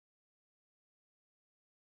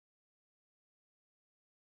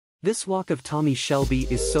This walk of Tommy Shelby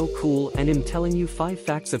is so cool, and I'm telling you 5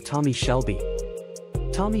 facts of Tommy Shelby.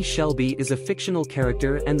 Tommy Shelby is a fictional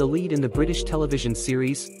character and the lead in the British television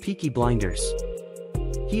series, Peaky Blinders.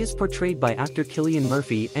 He is portrayed by actor Cillian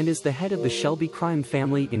Murphy and is the head of the Shelby crime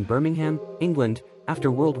family in Birmingham, England,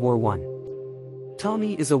 after World War I.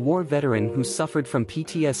 Tommy is a war veteran who suffered from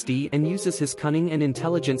PTSD and uses his cunning and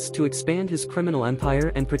intelligence to expand his criminal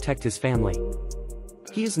empire and protect his family.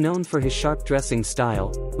 He is known for his sharp dressing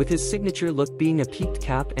style, with his signature look being a peaked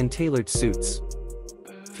cap and tailored suits.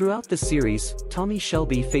 Throughout the series, Tommy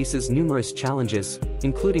Shelby faces numerous challenges,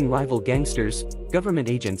 including rival gangsters, government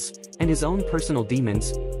agents, and his own personal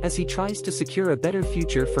demons, as he tries to secure a better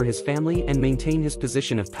future for his family and maintain his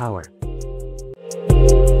position of power.